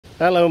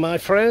Hello my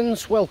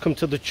friends, welcome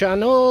to the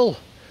channel.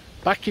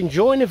 Back in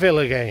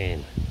Joinville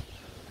again.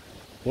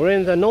 We're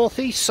in the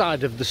northeast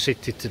side of the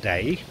city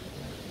today,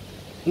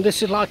 and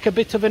this is like a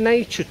bit of a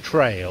nature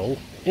trail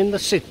in the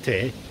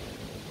city.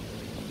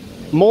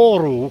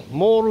 Morro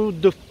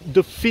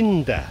de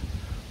Finder.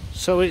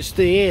 So it's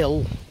the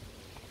hill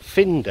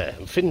Finder.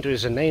 Finder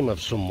is a name of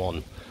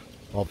someone,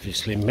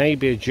 obviously,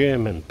 maybe a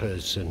German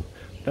person.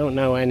 Don't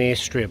know any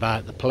history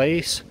about the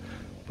place,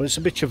 but it's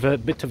a bit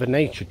of a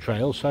nature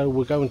trail. So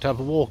we're going to have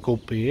a walk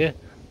up here,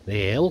 the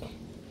hill.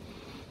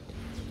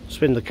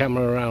 Spin the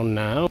camera around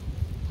now.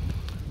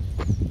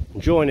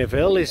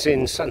 Joinville is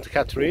in Santa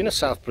Catarina,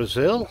 South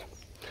Brazil.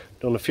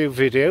 Done a few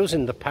videos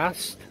in the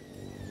past.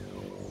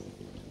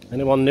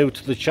 Anyone new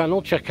to the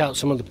channel, check out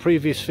some of the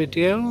previous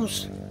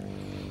videos.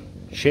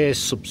 Share,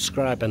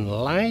 subscribe and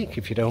like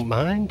if you don't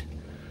mind.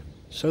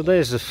 So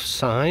there's a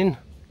sign.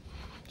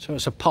 So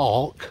it's a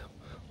park.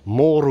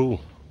 Morro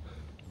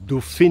do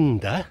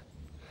Finder.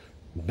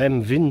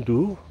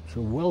 Bem-vindo.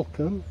 So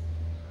welcome.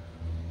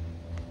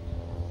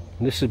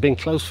 And this has been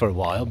closed for a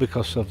while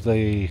because of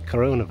the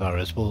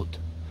coronavirus, but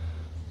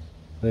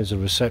there's a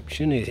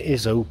reception. It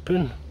is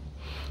open.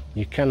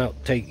 You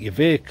cannot take your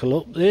vehicle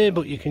up there,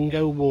 but you can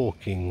go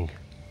walking.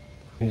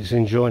 It's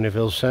in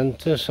Joinville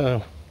Centre,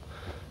 so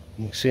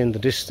you can see in the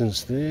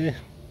distance there,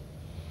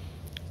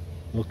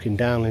 looking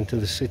down into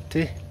the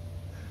city.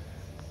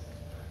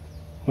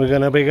 We're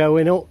going to be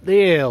going up the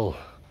hill.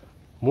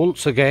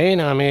 Once again,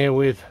 I'm here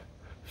with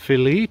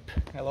Philippe.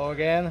 Hello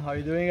again, how are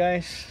you doing,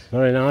 guys?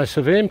 Very nice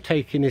of him,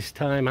 taking his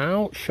time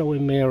out,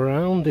 showing me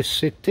around this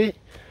city.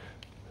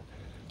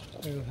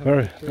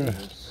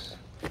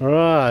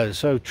 Right,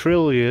 so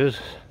trilliers,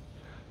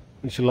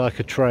 which is like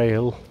a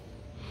trail.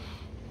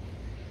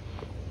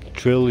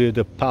 Trilha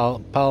de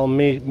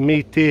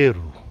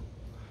Palmiteiro.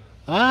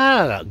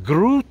 Ah,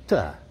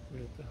 gruta.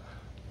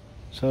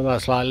 So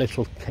that's like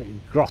little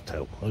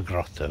grotto, a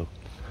grotto.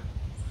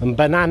 And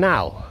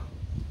bananal.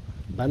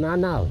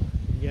 Bananal.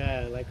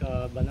 Yeah, like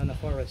a banana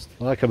forest.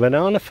 Like a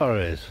banana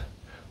forest.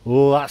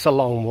 Oh, that's a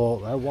long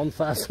walk though,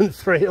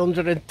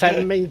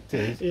 1,310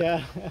 metres.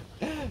 Yeah,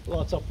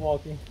 lots of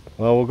walking.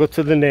 Well, we'll go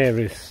to the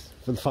nearest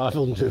for the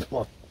 500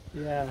 one.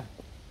 Yeah.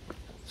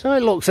 So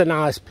it looks a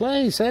nice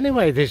place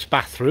anyway, there's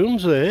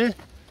bathrooms there.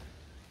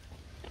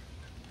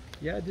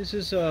 Yeah, this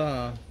is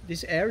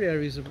this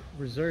area is a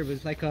reserve.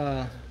 It's like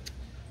a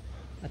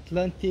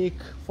Atlantic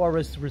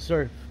Forest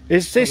Reserve.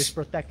 Is this so it's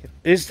protected?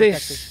 Is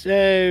this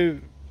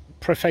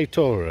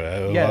Prefeitura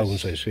who yes.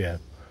 owns this? Yeah.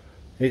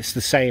 It's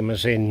the same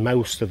as in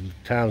most of the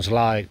towns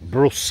like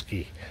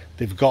Brusque.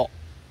 They've got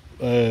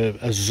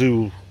a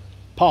zoo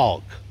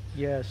park.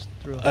 Yes,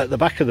 true. At the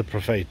back of the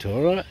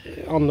Prefeitura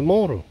on the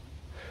Morro.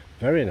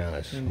 Very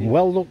nice. Indeed.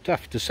 Well looked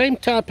after. Same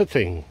type of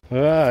thing.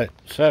 Right,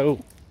 so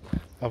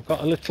I've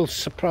got a little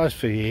surprise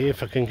for you here,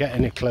 if I can get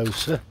any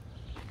closer.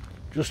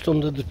 Just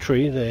under the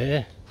tree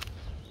there,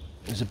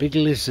 there's a big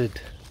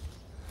lizard.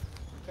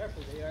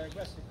 Careful, they are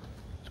aggressive.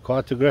 It's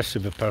quite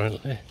aggressive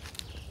apparently.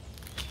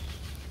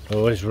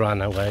 Always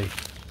ran away.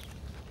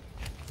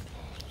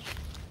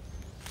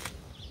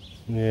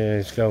 Yeah,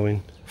 he's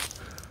going.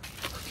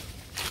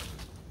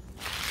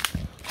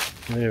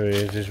 There he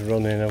is, he's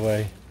running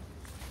away.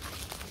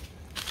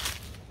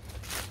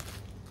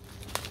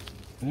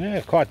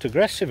 Yeah, quite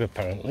aggressive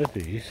apparently,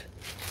 these.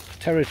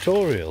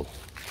 Territorial.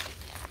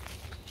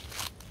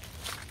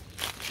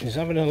 He's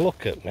having a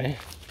look at me.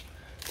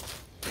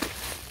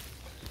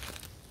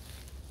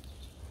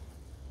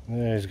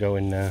 There he's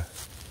going now.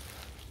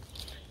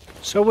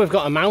 So we've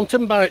got a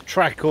mountain bike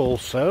track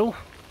also.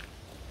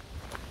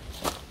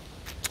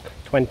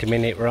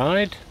 20-minute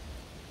ride.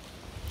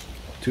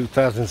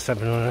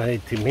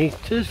 2,780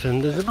 metres,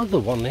 and there's another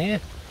one here.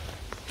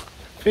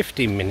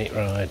 15-minute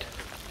ride.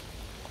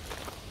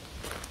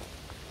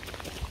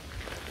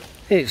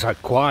 It's a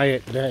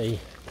quiet day.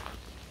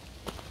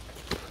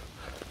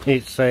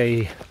 It's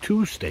a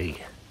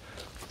Tuesday.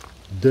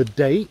 The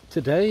date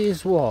today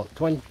is what?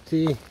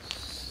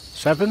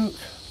 27th?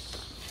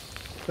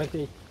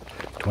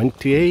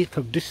 28th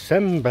of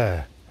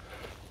December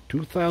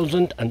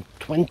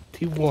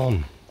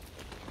 2021.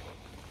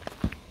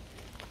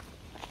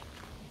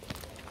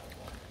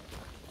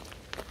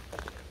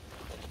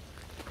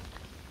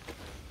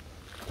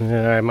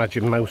 Yeah, I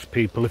imagine most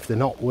people, if they're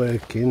not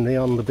working, they're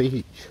on the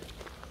beach.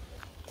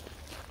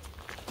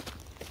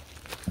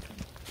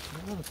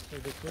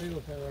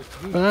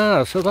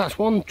 Ah, so that's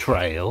one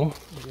trail.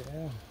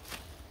 Yeah.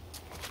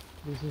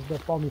 This is the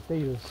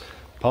Palmiteiros.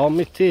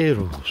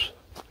 Palmiteiros.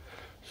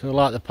 So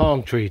like the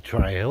palm tree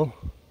trail.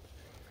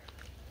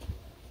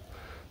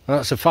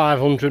 That's a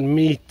 500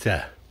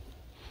 metre.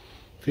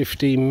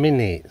 15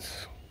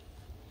 minutes.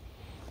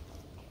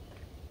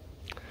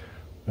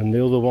 And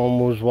the other one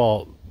was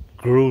what?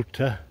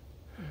 Gruta.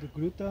 The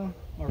Gruta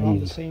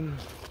around the same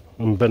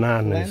and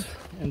bananas. length,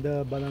 and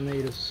the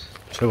Bananeiros.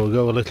 So we'll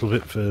go a little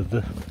bit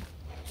further.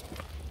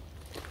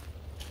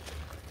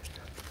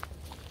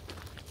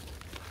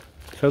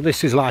 So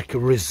this is like a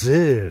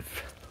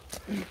reserve.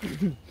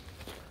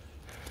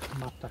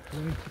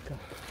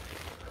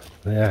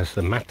 There's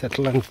the Mata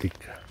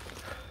Atlantica.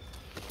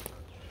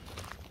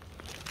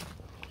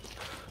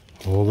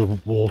 All the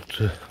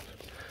water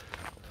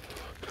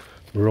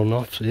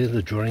runoffs here,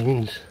 the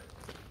drains.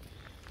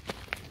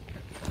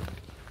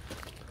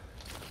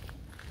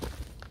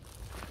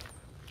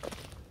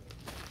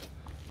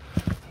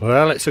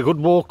 Well, it's a good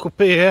walk up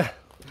here.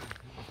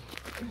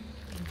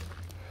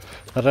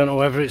 I don't know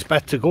whether it's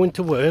better going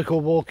to work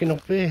or walking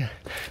up here.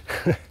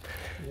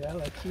 Yeah,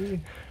 let's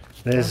see.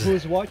 There's,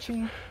 who's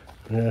watching?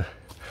 Yeah.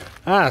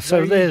 Ah,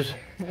 so there's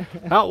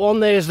that one.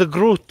 There's the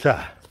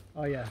Gruta.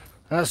 Oh yeah.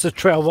 That's the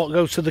trail what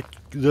goes to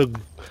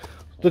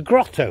the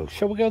grotto.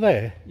 Shall we go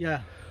there?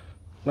 Yeah.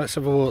 Let's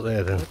have a walk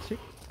there then. Let's see.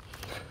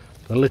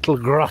 The little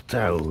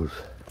grottos.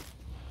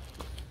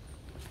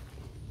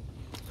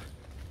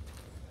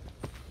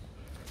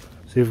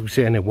 See if we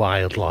see any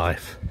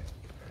wildlife.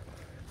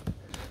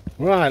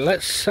 Right,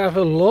 let's have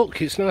a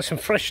look. It's nice and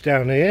fresh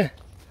down here.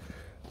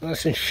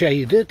 Nice and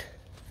shaded.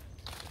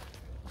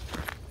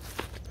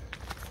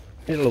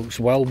 It looks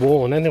well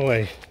worn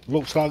anyway.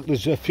 Looks like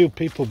there's a few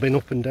people been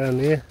up and down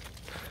here.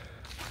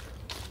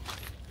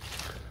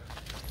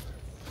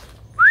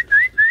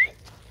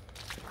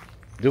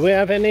 Do we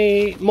have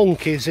any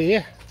monkeys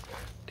here?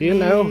 Do you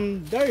know?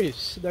 There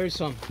is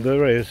some.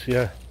 There is,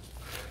 yeah.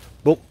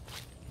 But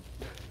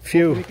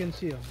few. We can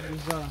see them.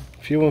 There's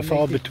Few and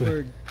far native between.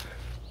 bird.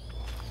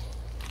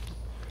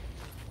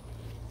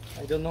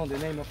 I don't know the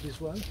name of this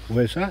one.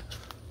 Where's that?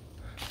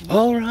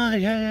 Oh right,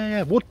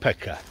 yeah.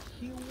 Woodpecker.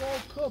 He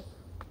woke up.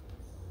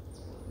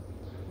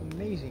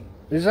 Amazing.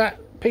 Is that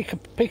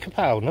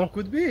pick-a-pow, no?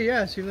 Could be,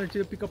 yeah, similar to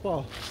the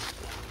pick-a-paw.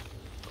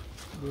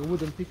 The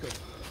wooden picker.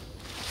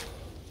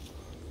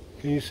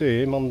 Can you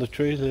see him on the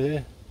tree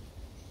there?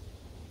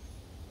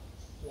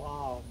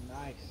 Wow,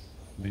 nice.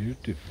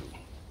 Beautiful.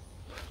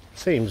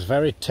 Seems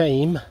very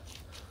tame.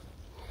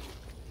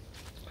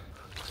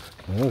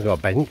 Oh, we've got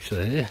a bench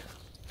there.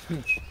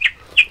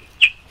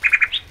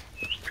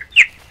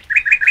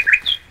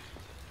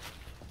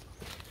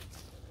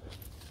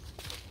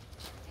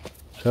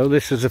 So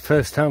this is the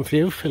first time for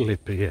you,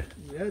 Philip, here?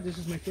 Yeah, this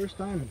is my first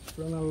time.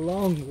 For a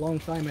long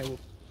time I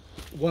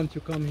want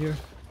to come here.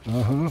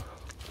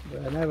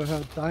 But I never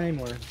had time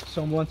or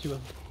someone to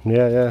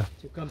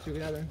come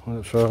together.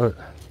 That's right.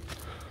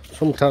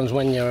 Sometimes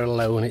when you're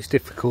alone it's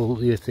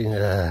difficult. You think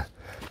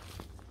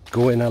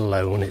going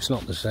alone, it's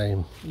not the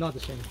same. Not the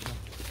same. No.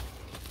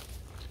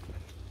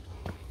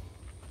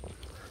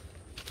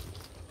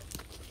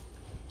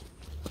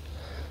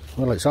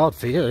 Well, it's hard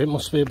for you. It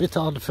must be a bit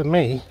harder for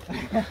me.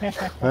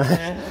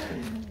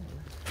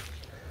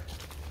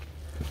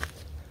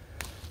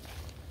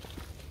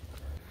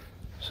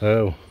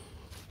 So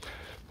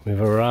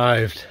we've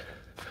arrived,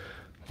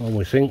 well,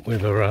 we think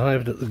we've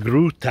arrived at the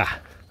Gruta.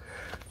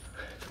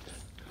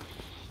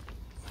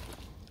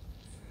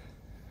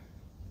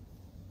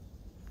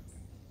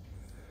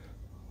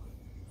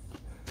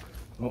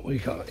 What we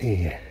got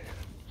here?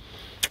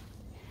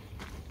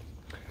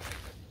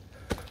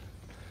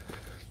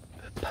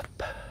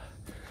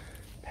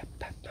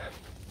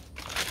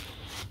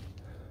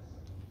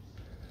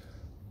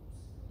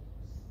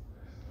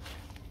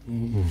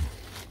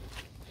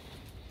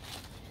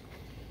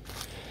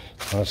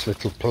 Nice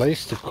little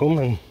place to come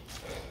and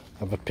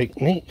have a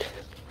picnic.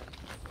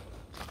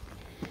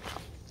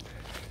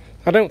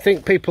 I don't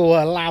think people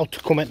are allowed to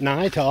come at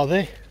night, are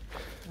they?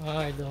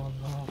 I don't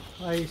know.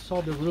 I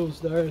saw the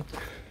rules there in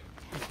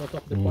front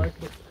of the park,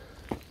 but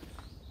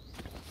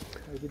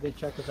I didn't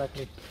check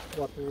exactly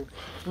what the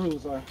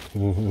rules are.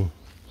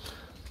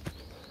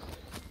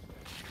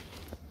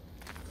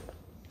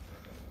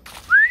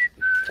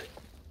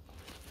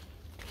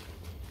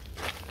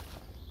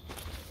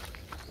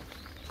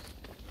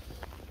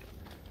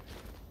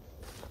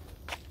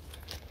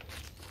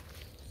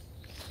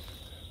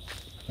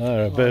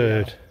 Oh, a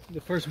bird. Yeah.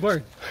 The first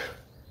bird.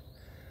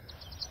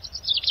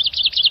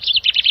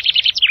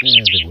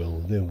 Yeah,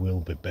 there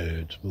will be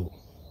birds, but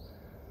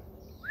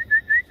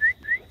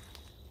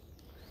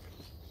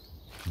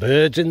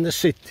birds in the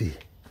city.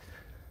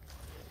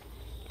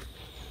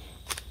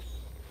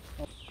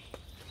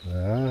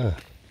 Ah.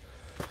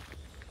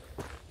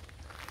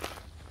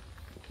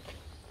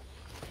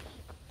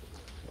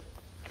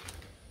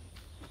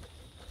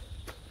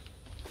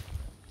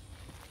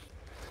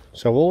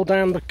 So all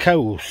down the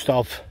coast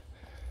of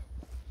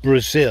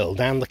Brazil,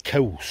 down the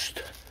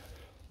coast,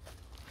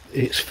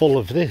 it's full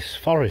of this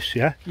forest,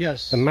 yeah?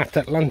 Yes. The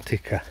Mata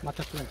Atlantica.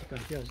 Mata Atlantica,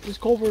 yes. This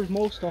covers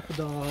most of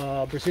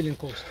the Brazilian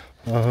coast.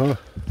 But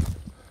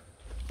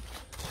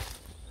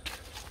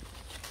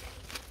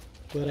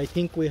I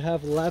think we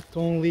have left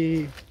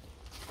only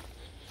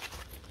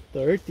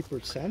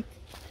 30%,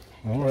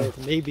 or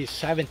maybe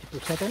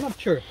 70%, I'm not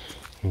sure.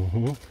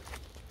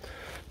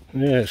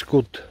 Yeah, it's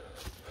good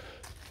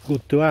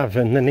to have,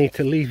 and they need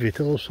to leave it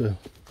also.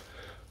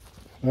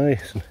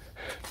 Nice.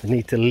 They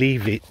need to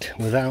leave it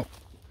without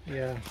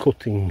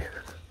cutting.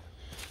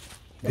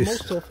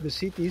 Most of the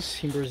cities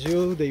in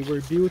Brazil, they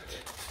were built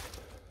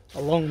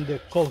along the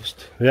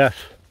coast. Yes.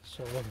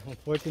 So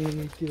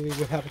unfortunately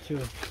we have to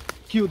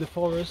kill the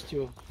forest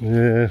to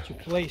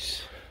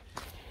place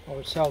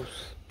ourselves.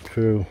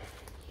 True.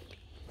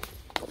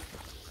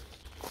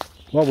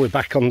 Well, we're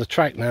back on the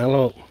track now,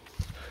 look.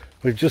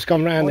 We've just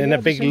gone round in a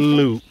big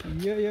loop.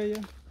 Yeah.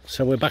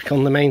 So we're back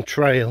on the main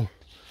trail.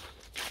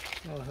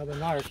 Oh, I have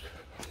an arc.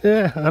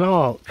 Yeah, an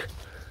arc.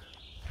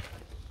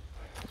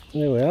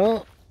 There we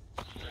are.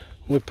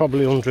 We're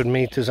probably 100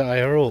 metres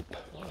higher up.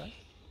 Alright.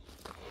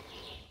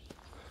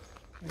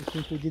 I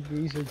think we did the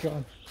easier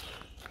job.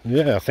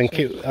 Yeah, I think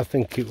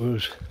it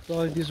was.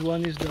 So this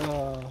one is the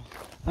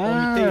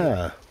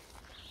Ah.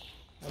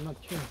 I'm not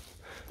sure.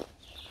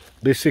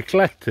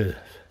 Bicicletas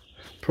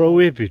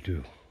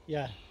prohibido.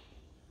 Yeah.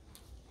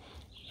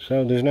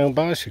 So there's no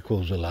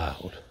bicycles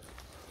allowed.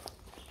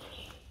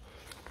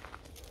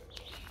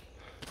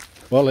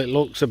 Well, it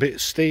looks a bit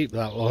steep,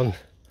 that one.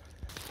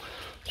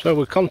 So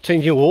we'll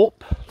continue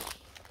up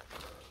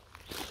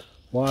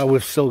while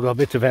we've still got a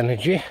bit of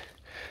energy.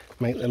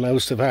 Make the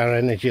most of our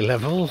energy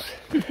levels.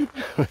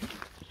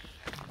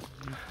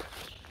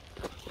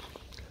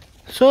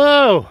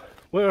 So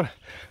we're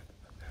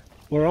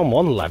on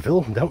one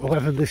level. Don't know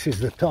whether this is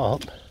the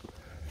top.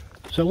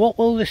 So what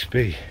will this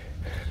be?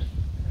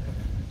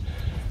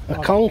 A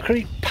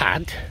concrete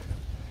pad.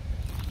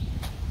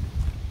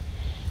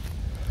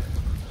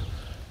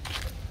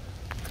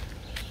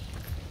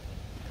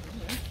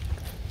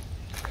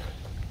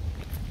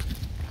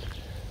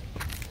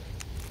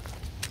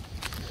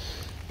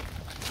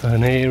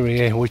 An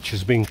area which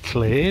has been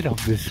cleared,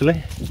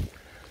 obviously.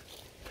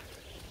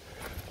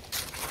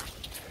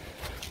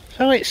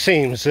 So it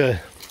seems a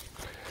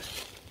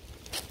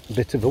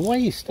bit of a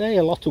waste, eh?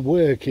 A lot of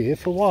work here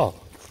for what?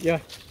 Yeah.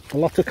 A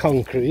lot of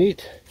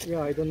concrete.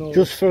 Yeah, I don't know.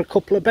 Just for a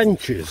couple of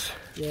benches.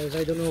 Yes,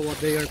 I don't know what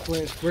they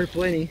were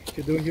planning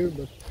to do here,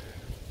 but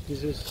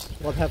this is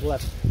what have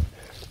left.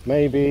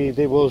 Maybe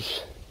there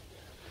was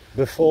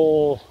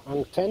before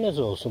antennas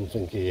or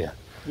something here.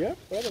 Yeah,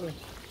 probably.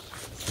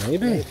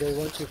 Maybe. They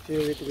want to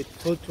fill it with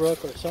food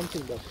truck or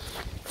something, but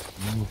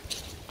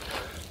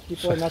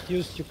people are not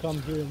used to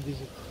come here and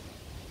visit.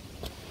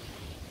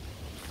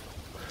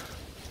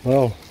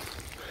 Well,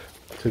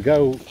 to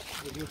go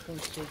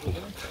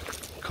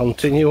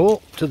continue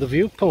up to the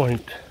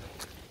viewpoint.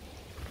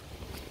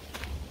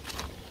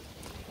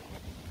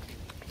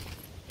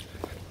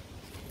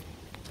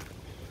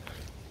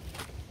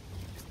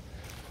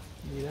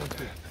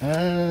 Miranti.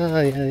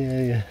 Ah,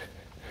 yeah.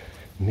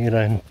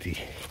 Miranti.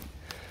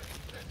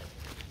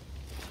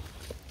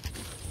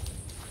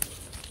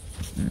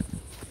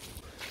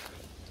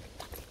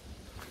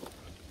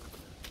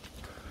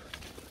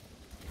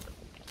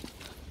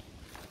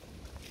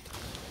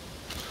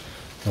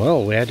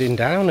 Well, we're heading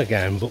down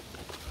again, but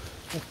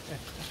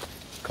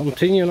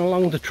continuing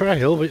along the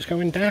trail, but it's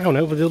going down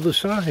over the other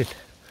side.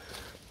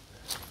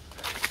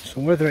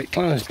 So whether it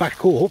climbs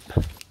back up,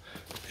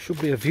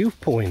 should be a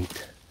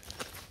viewpoint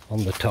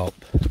on the top.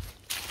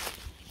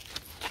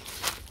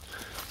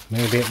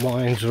 Maybe it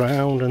winds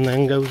round and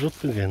then goes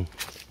up again.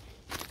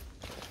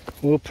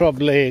 We'll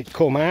probably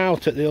come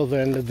out at the other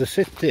end of the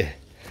city.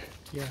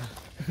 Yeah.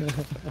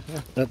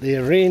 At the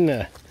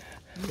arena.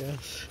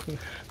 Yes.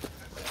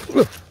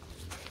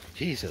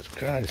 Jesus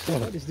Christ.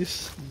 What is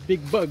this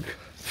big bug?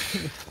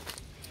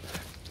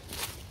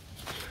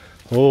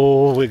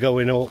 Oh, we're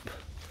going up.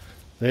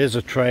 There's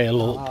a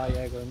trail up. Ah,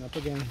 yeah, going up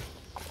again.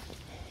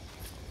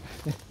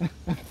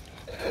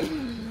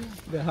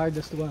 The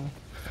hardest one.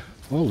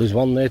 Well, there's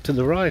one there to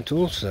the right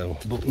also,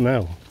 but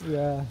no.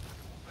 Yeah.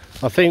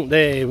 I think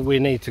there we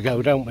need to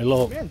go, don't we,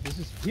 look? Man, this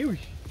is huge.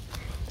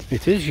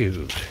 It is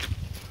huge.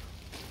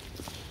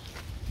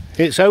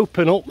 It's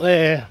open up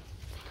there.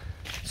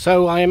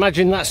 So I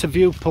imagine that's a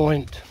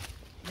viewpoint.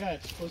 Yeah,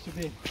 it's supposed to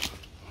be.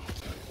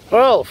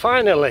 Well,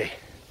 finally,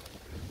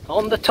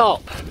 on the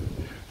top.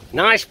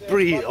 Nice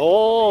breeze.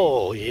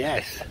 Oh,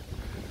 yes.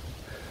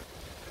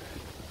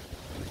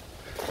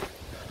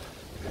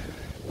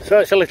 So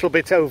it's a little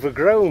bit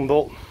overgrown,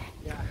 but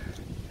yeah,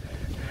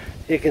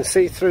 you can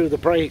see through the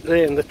break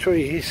there in the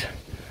trees.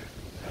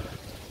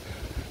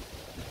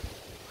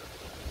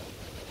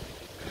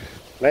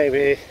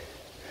 Maybe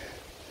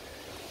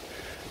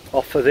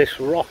off of this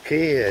rock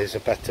here is a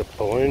better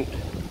point.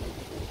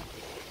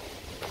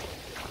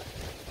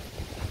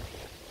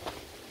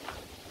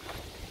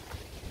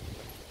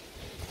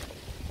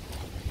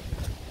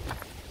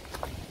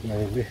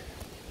 Maybe.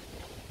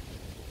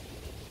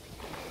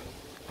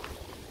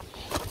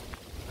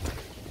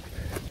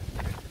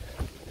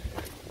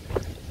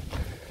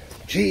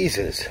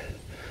 Jesus.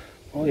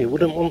 Oh, you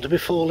wouldn't want to be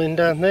falling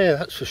down there,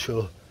 that's for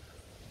sure.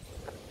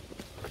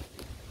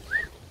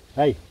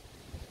 Hey.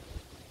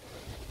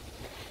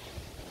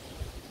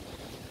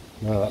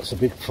 No, that's a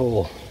big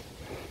fall.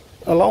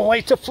 A long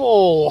way to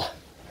fall.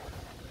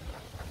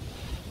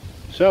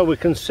 So we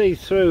can see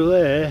through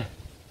there.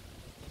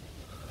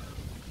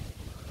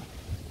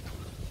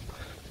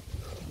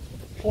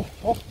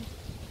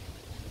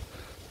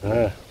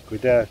 Ah,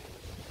 good dad.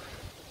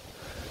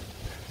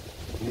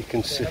 You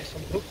can see. have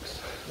some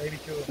hooks, maybe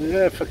to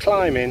Yeah, for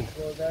climbing.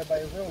 go there by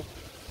a rope.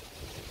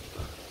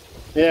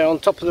 Yeah, on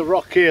top of the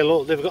rock here,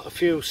 look, they've got a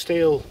few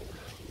steel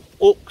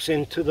hooks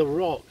into the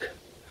rock.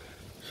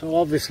 So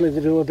obviously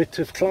they do a bit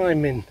of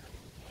climbing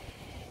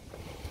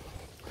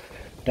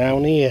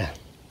down here.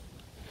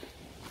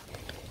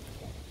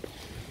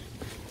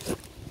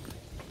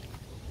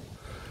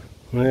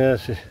 Yeah,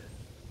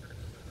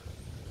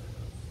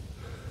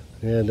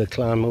 yeah, they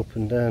climb up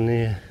and down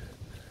here.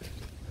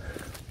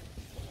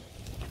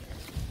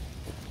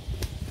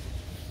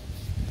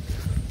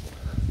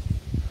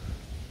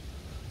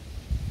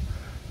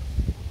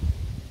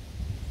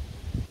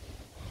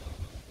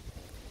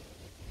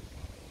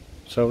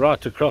 So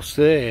right across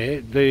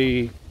there,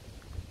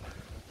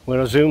 where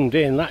I zoomed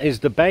in, that is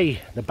the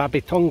bay, the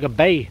Babitonga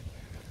Bay.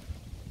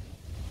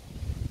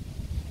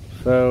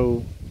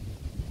 So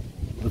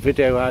the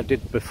video I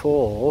did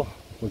before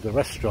with the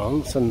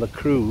restaurants and the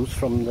cruise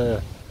from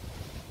the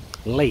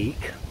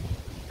lake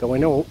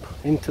going up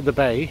into the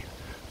bay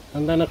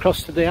and then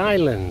across to the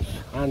islands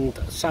and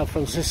San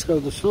Francisco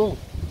do Sul.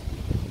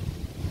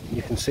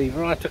 You can see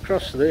right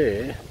across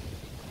there.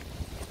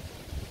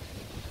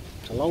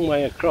 A long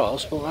way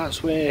across, but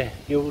that's where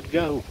you would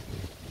go.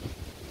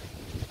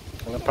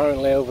 And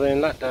apparently over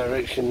in that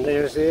direction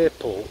there's the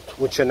airport,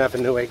 which I never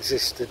knew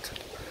existed.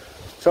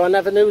 So I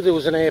never knew there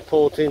was an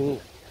airport in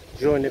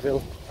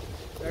Joinville.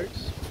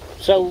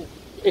 So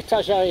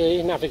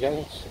Itajaí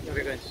Navigants.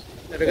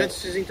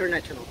 Navigants is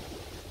international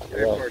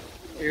airport.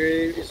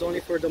 It is only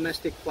for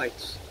domestic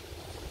flights.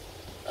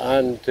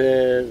 And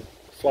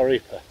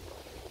Floripa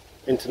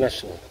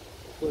International.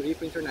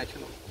 Floripa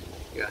International.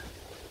 Yeah.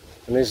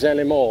 And is there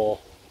any more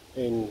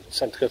in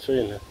Santa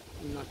Catarina?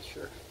 I'm not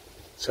sure.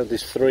 So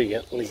there's 3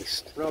 at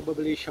least.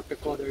 Probably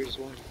Chapecó there is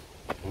one.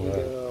 In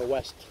the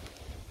west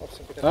of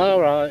Santa Catarina.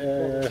 Alright,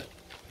 yeah.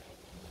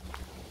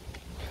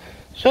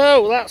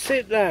 So that's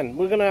it then.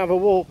 We're going to have a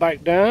walk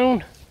back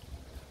down.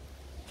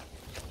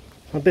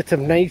 A bit of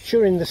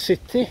nature in the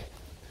city,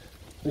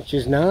 which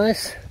is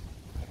nice.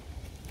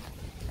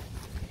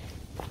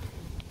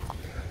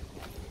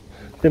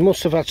 They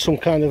must have had some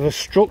kind of a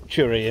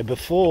structure here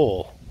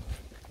before.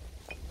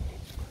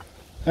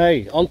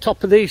 Hey, on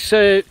top of these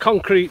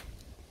concrete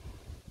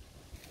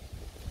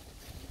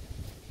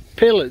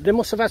pillars, they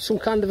must have had some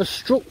kind of a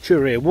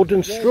structure here,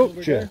 wooden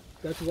structure.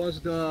 That was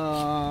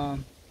the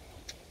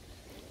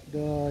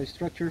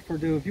structure for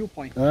the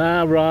viewpoint.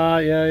 Ah,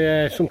 right, yeah,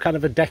 yeah, some kind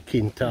of a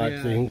decking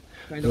type thing.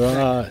 Kind of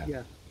right. Deck,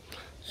 yeah.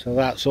 So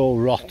that's all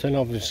rotten,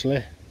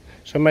 obviously.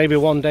 So maybe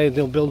one day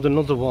they'll build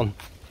another one.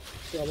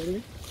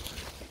 Probably.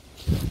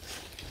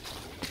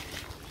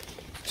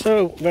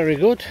 So, very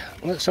good.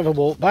 Let's have a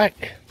walk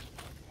back.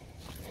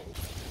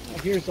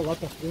 Here's a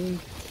lot of wind,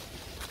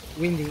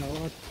 winding a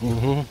lot.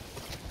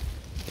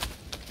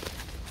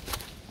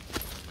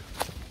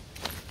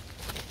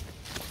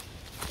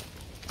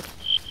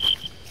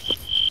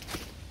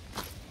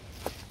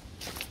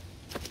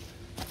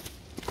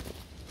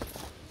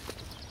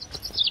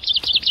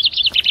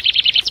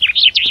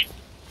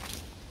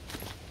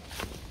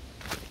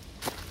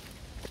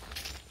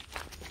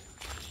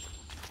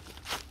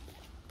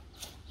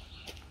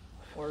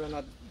 Or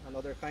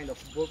another kind of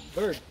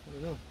bird, I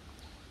don't know.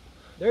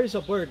 There is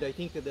a bird, I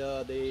think,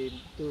 they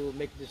to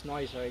make this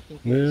noise. I think.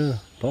 Yeah,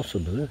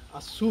 possibly.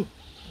 Asu. I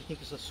think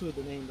it's Asu,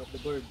 the name of the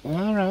bird.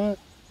 All right.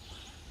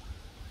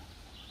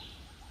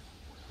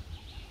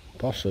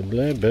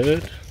 Possibly a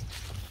bird.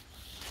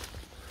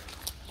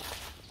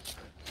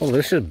 Well,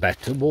 this is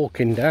better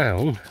walking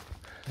down.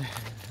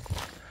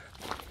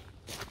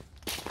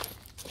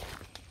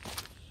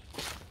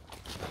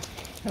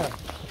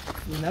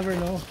 You never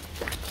know.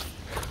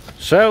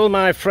 So,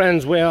 my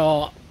friends, we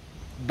are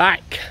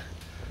back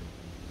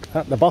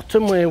at the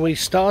bottom where we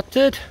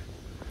started.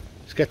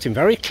 It's getting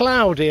very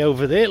cloudy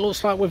over there. It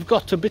looks like we've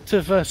got a bit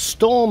of a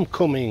storm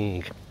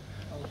coming.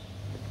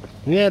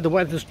 Yeah, the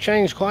weather's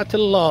changed quite a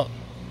lot.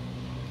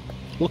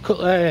 Look at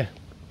there.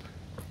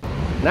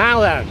 Now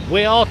then,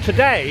 we are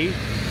today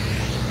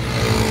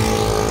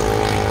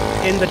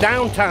in the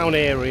downtown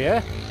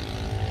area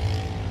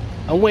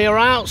and we are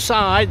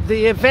outside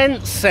the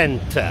event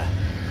centre.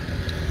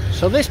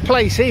 So this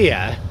place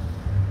here,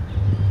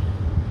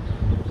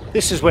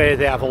 this is where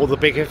they have all the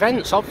big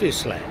events,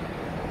 obviously.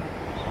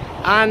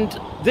 And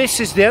this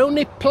is the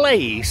only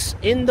place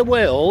in the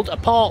world,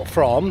 apart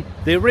from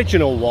the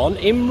original one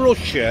in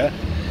Russia,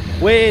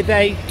 where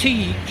they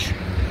teach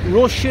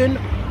Russian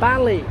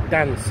ballet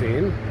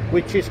dancing,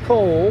 which is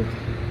called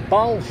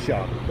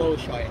Bolshaya.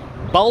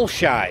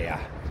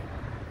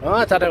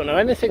 Right, I don't know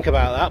anything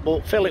about that,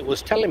 but Philip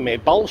was telling me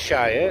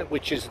Bolshaya,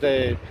 which is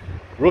the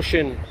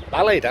Russian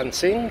ballet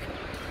dancing.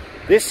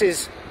 This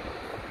is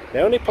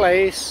the only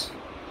place,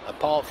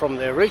 apart from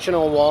the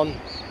original one,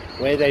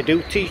 where they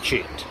do teach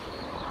it.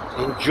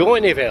 In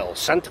Joinville,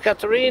 Santa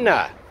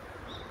Catarina.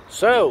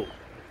 So,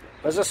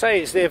 as I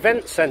say, it's the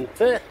event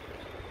centre.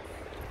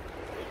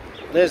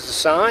 There's the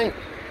sign.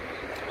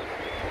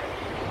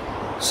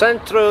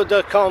 Centro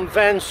de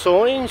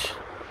Convenções.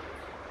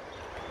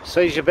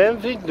 Seja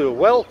bem-vindo,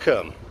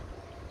 welcome.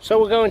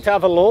 So we're going to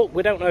have a look.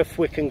 We don't know if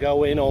we can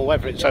go in or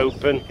whether it's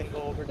open. We can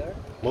go over there.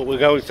 but we're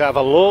going to have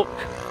a look.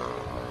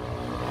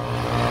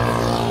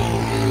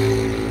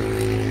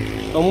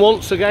 And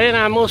once again,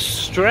 I must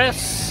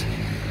stress,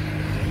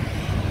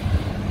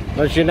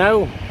 as you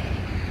know,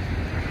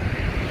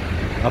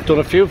 I've done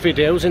a few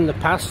videos in the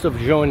past of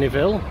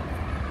Joinville.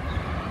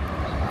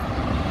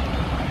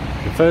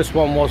 The first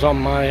one was on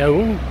my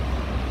own,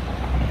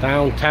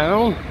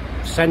 downtown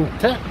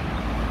centre,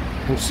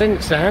 and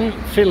since then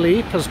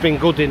Philippe has been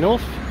good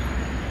enough.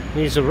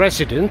 He's a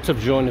resident of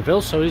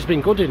Joinville, so he's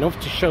been good enough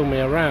to show me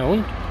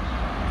around.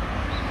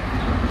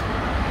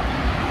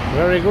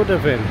 Very good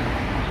of him.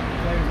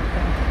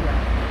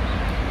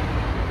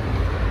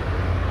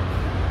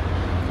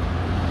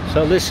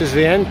 So this is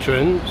the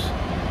entrance.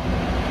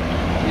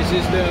 This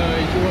is the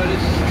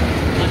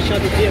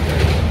Machado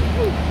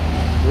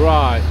Theatre.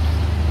 Right.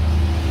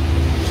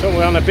 So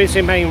we're on a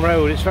busy main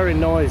road. It's very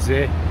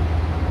noisy,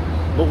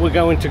 but we're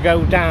going to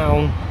go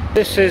down.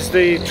 This is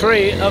the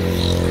tree of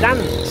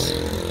dance,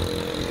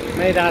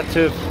 made out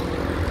of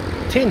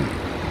tin.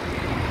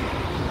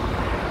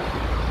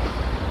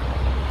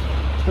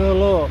 So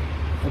look,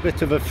 a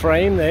bit of a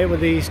frame there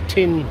with these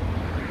tin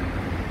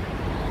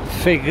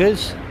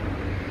figures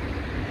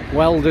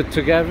welded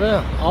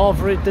together.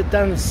 Árvore de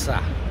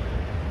dança,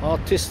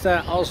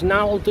 artista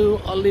Osnaldo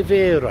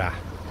Oliveira.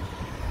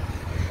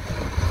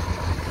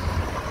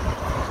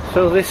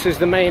 So this is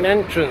the main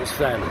entrance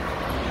then.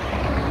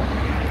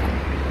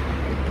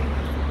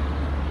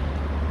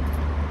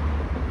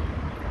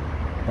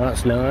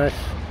 That's nice.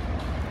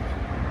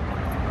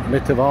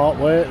 Bit of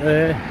artwork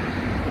there.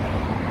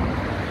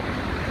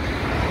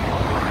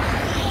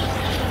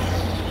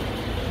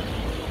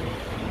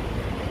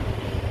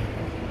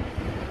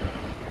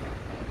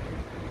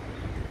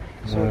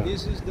 So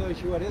this is the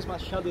Juarez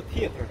Machado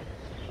Theatre.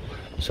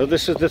 So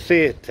this is the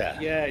theatre?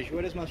 Yeah,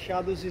 Juarez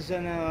Machado is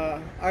an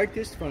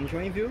artist from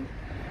Joinville.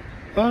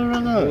 Oh,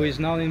 right. Who is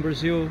now in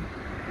Brazil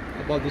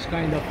about this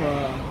kind of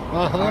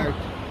art.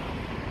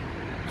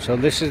 So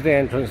this is the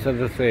entrance to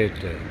the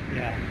theatre?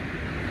 Yeah.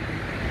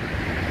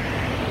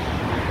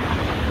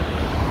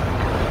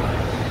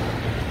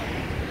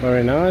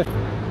 Very nice.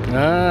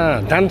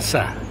 Ah,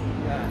 dança.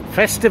 Yeah.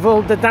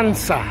 Festival de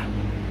dança.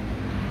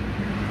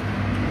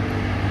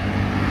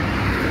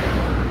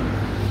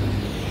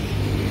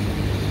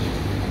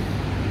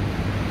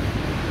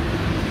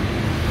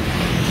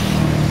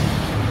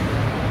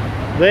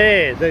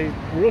 There, the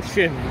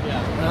Russian.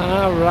 Yeah.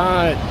 Ah,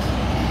 right.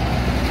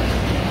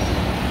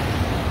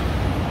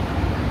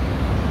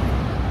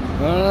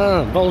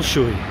 Ah,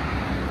 Bolshoi.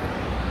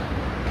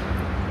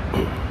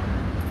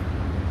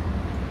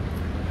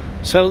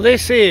 So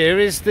this here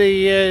is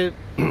the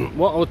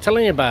what I was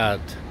telling you about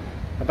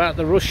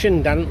the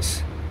Russian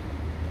dance.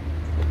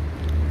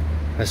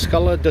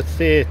 Escola de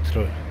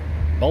Teatro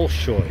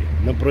Bolshoi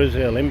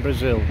in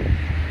Brazil.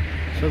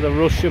 So the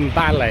Russian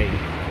ballet.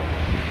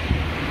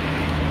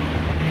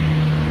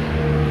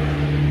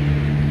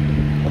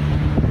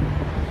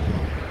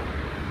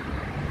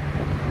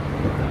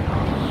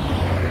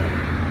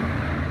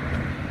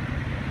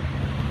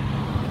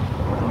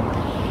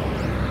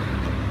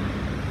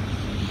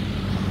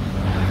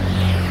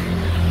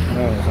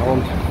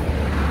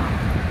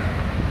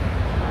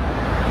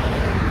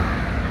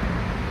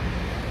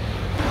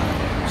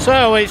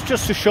 So it's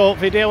just a short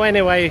video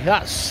anyway.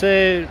 That's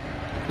as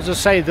I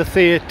say, the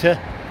theatre,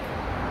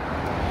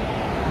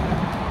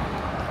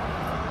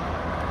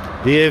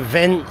 the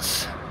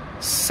events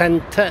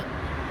centre,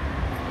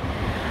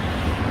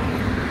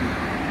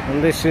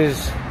 and this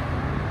is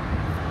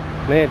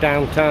near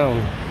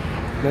downtown,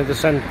 near the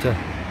centre.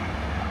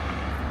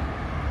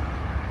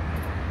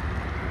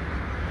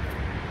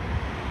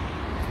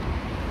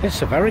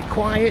 It's a very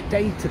quiet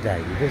day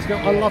today. There's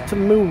not a lot of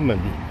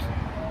movement.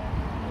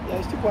 Yeah,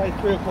 it's still quiet.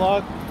 3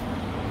 o'clock.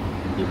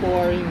 People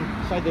are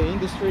inside the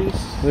industries.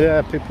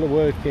 Yeah, people are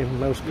working.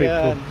 Most people.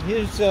 Yeah,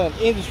 here's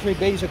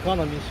industry-based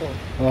economy. So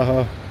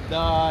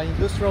the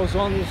industrial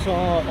zone is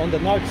on the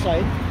north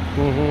side.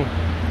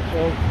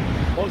 So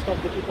most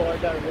of the people are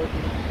there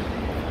working.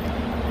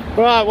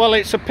 Right. Well,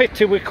 it's a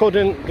pity we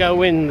couldn't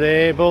go in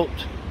there, but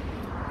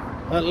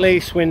at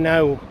least we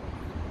know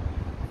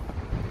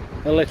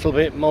a little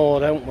bit more,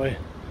 don't we?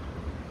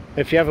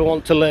 If you ever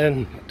want to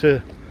learn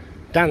to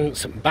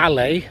dance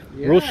ballet,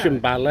 yeah, Russian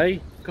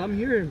ballet, come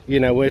here. You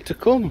know where to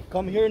come.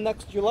 Come here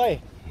next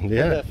July.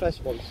 Yeah. The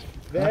festival is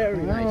very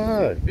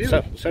nice.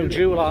 So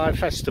July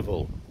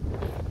festival.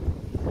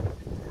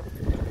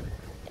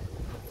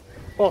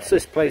 What's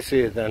this place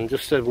here then?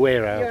 Just a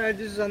warehouse? Yeah,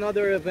 this is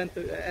another event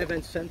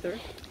center.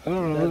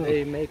 That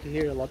they make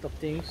here a lot of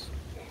things.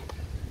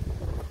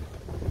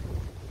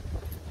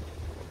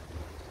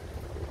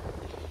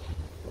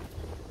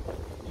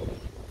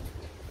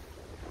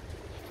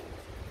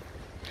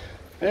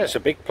 Yeah, it's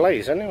a big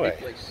place anyway. Big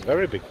place.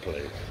 Very big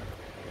place.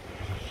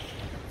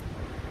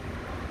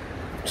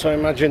 So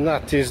imagine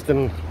that is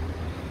the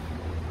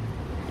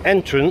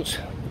entrance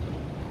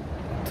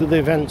to the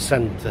event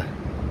centre.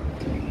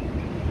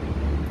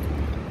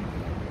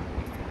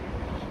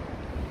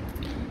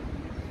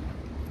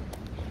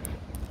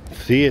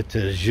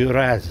 Theatre,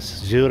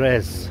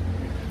 Jurez.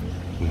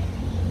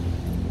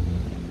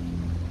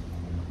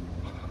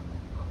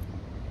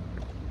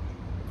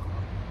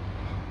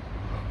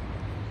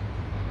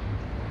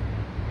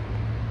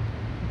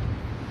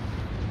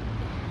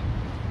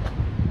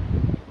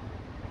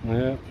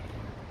 Yeah.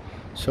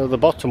 So the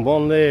bottom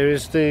one there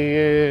is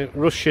the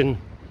Russian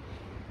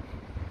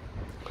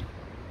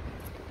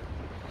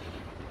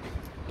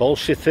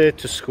Bolshoi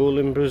Theatre School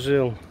in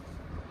Brazil.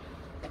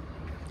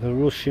 The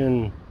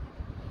Russian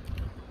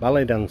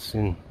ballet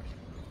dancing.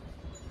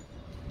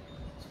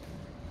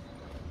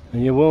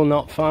 And you will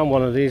not find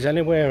one of these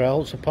anywhere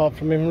else apart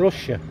from in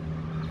Russia.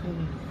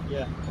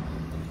 Yeah.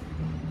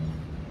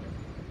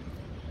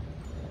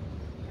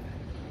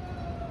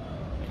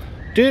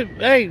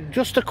 Hey,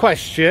 just a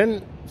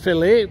question,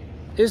 Philip.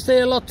 Is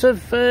there a lot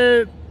of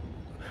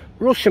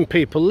Russian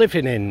people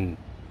living in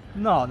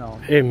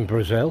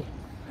Brazil?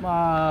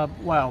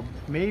 Well,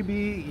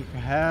 maybe if you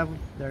have,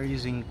 there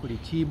is in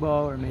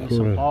Curitiba or maybe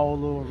São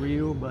Paulo,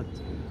 Rio, but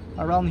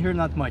around here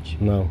not much.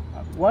 No.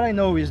 What I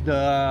know is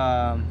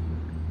the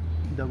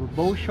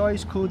Bolshoi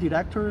school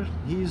director,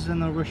 he's a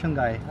Russian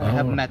guy. I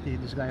have met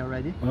this guy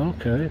already.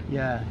 Okay.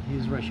 Yeah,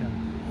 he's Russian.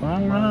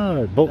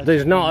 Alright, but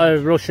there's not a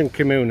Russian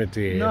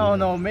community.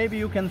 No, maybe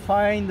you can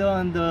find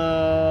on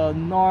the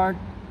north,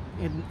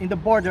 in the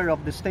border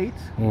of the state,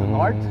 the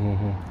north,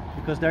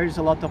 because there is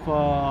a lot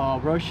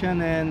of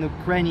Russian and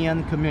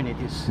Ukrainian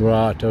communities.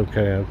 Right,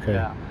 okay.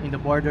 Yeah, in the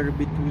border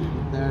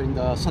between, there in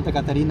the Santa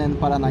Catarina and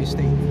Paraná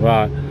state.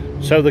 Right,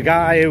 so the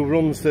guy who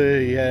runs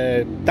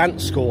the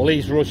dance school,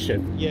 he's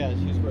Russian? Yes,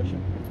 he's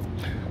Russian.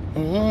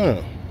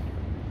 Oh.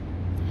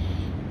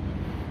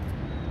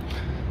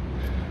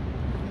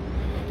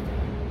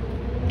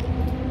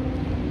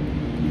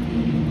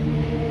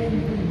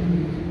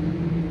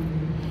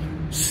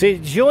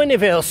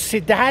 Joinville,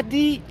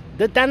 Cidade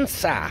de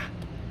Dança.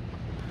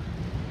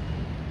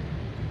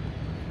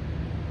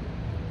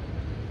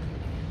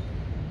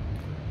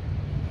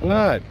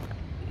 Right,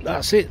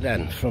 that's it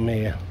then from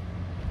here.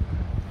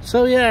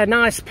 So yeah,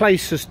 nice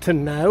places to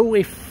know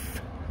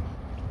if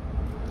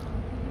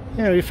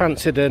you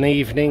fancied an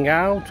evening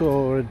out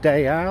or a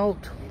day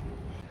out.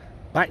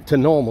 Back to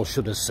normal,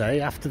 should I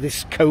say, after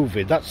this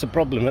COVID. That's the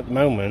problem at the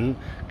moment,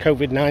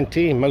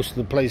 COVID-19. Most of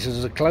the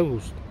places are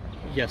closed.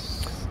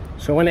 Yes.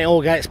 So when it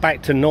all gets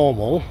back to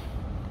normal...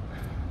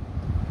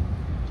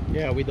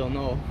 Yeah, we don't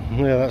know.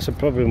 Yeah, that's a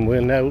problem. We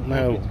don't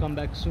know. It'll come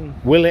back soon.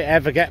 Will it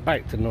ever get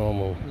back to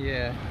normal?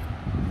 Yeah.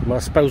 Well, I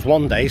suppose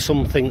one day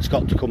something's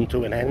got to come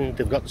to an end.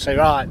 They've got to say,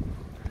 right,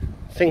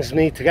 things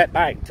need to get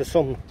back to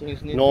some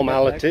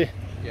normality.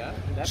 Yeah,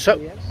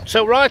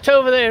 so right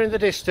over there in the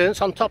distance,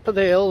 on top of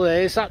the hill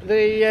there, is that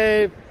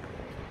the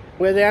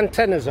where the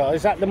antennas are?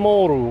 Is that the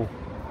Morro?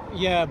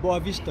 Yeah, Boa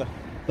Vista.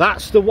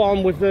 That's the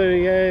one with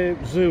the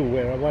zoo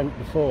where I went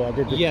before. I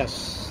did.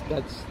 Yes,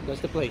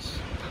 that's the place.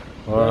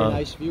 Wow. Very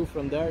nice view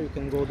from there. You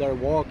can go there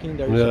walking.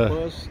 There is a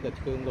bus that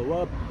you can go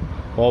up.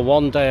 Well,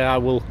 one day I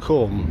will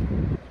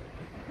come,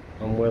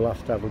 and we'll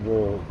have to have a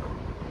walk.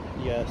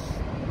 Yes,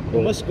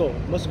 you must go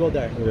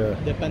there. Yeah.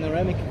 The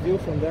panoramic view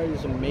from there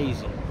is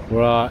amazing.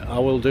 Right, I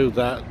will do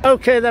that.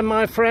 Okay then,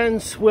 my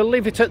friends, we'll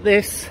leave it at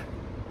this.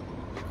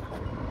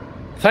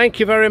 Thank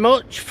you very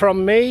much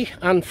from me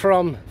and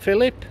from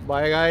Philip.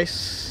 Bye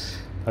guys.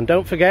 And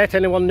don't forget,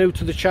 anyone new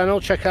to the channel,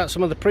 check out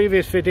some of the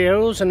previous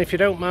videos, and if you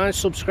don't mind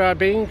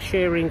subscribing,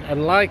 sharing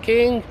and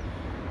liking.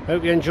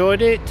 Hope you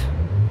enjoyed it.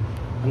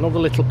 Another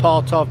little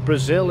part of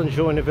Brazil and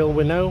Joinville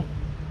we know.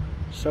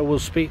 So we'll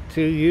speak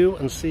to you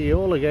and see you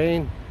all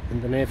again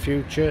in the near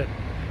future.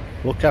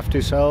 Look after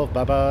yourself.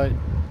 Bye bye.